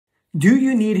Do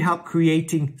you need help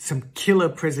creating some killer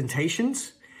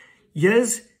presentations?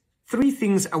 Here's 3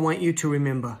 things I want you to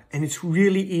remember, and it's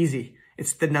really easy.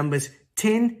 It's the numbers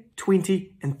 10,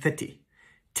 20, and 30.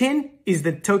 10 is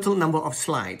the total number of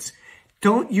slides.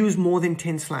 Don't use more than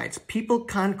 10 slides. People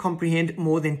can't comprehend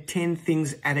more than 10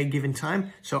 things at a given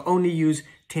time, so only use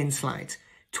 10 slides.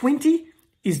 20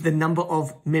 is the number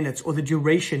of minutes or the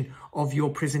duration of your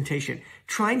presentation.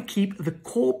 Try and keep the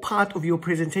core part of your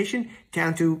presentation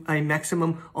down to a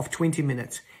maximum of 20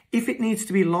 minutes. If it needs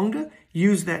to be longer,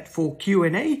 use that for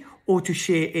Q&A or to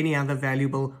share any other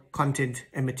valuable content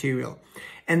and material.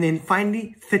 And then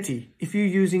finally, 30. If you're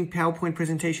using PowerPoint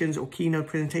presentations or keynote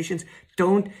presentations,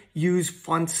 don't use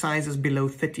font sizes below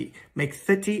 30. Make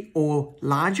 30 or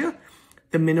larger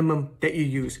the minimum that you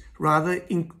use. Rather,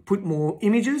 put more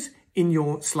images in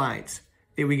your slides.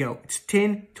 There we go. It's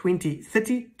 10, 20,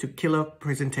 30 to killer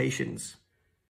presentations.